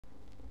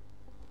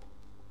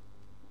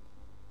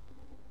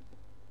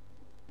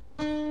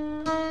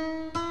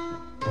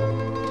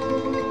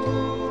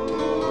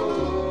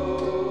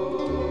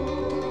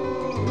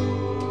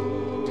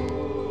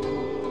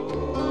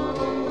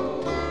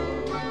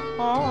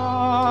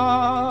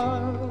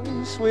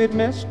sweet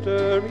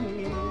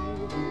mystery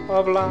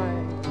of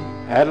life,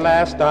 at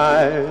last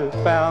I've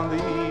found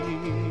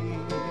thee.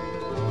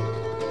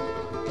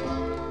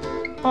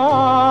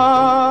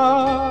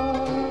 Ah,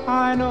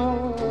 I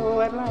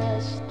know at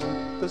last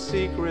the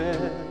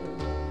secret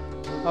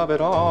of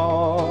it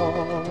all.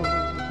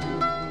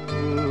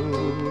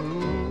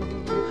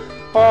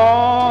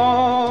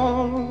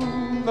 All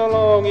the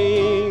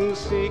longing,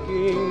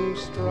 seeking,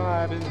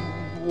 striving,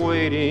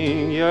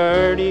 waiting,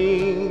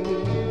 yearning,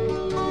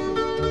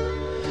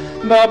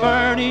 the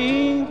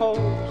burning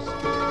hopes,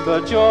 the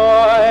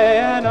joy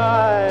and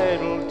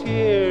idle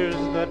tears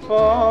that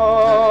fall,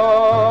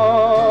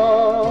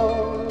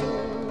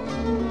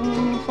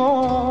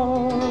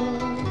 fall.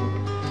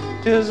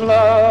 'Tis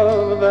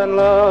love and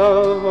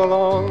love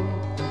alone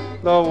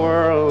the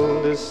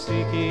world is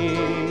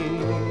seeking,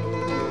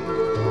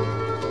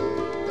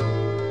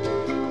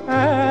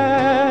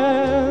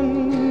 and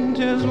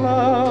 'tis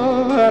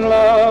love and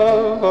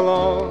love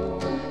alone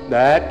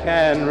that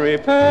can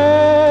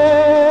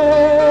repair.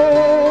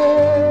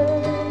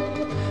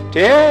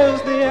 'Tis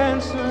the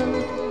answer,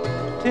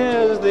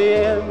 'tis the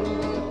end,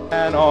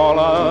 and all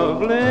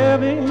of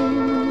living,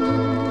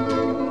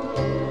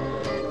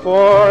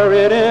 for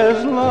it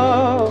is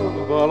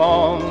love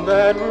alone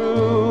that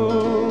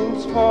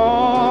rules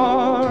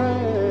forever.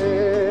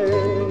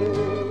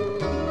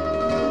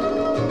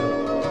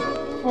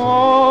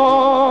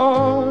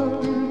 For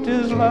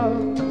 'tis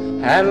love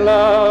and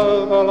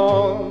love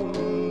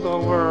alone the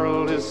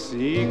world is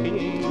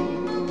seeking,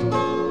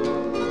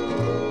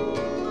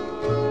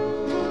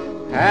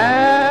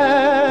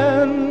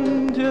 and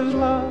 'tis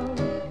love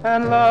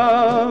and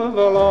love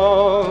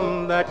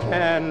alone that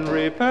can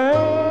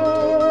repair.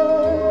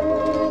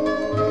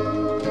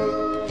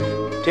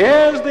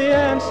 'Tis the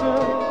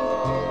answer,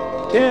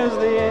 'tis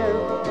the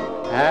end,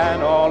 and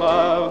all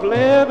of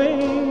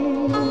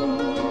living,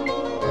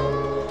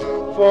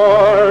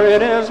 for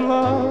it is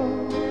love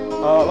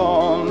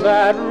alone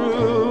that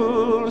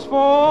rules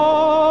forever.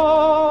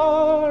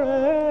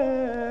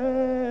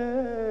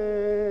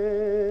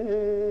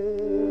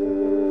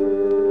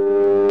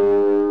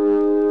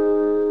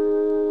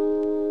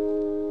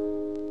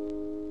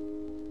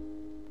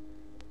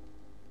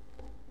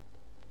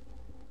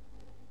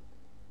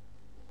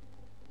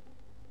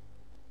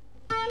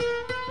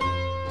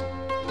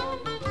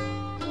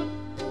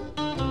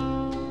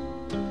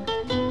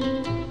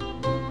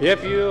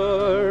 If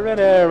you're in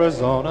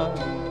Arizona,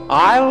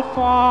 I'll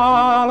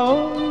follow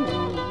you.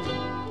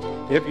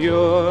 If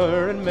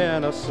you're in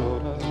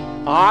Minnesota,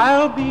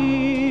 I'll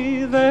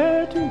be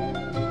there too.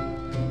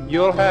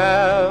 You'll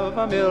have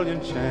a million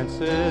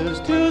chances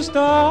to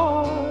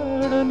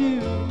start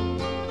anew,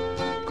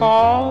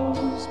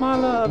 'cause my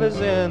love is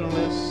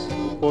endless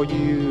for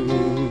you.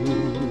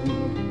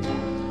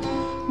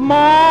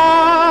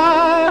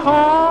 My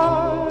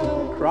heart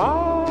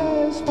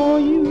cries for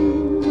you,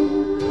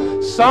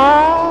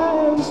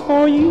 sighs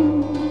for you,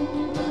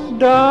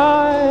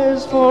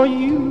 dies for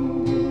you.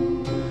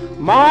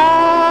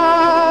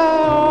 My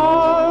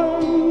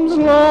arms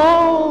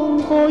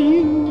long for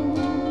you.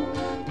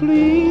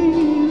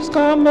 Please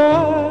come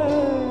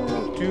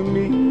back to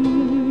me.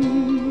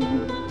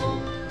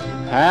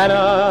 An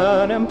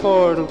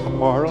unimportant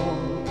quarrel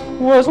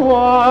was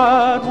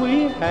what we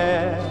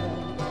had.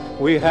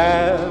 We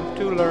have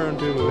to learn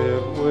to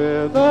live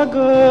with the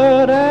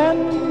good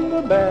and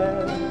the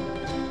bad.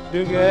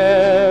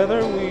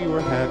 Together we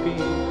were happy,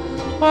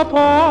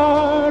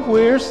 apart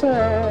we're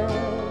sad.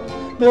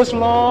 This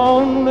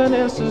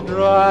loneliness is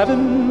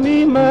driving me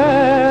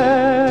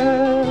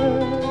mad.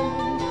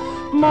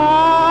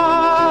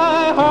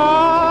 My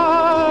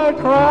heart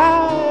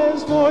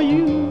cries for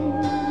you,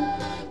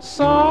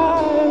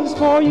 sighs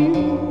for you,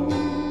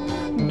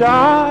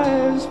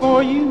 dies for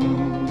you.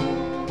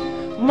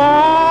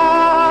 My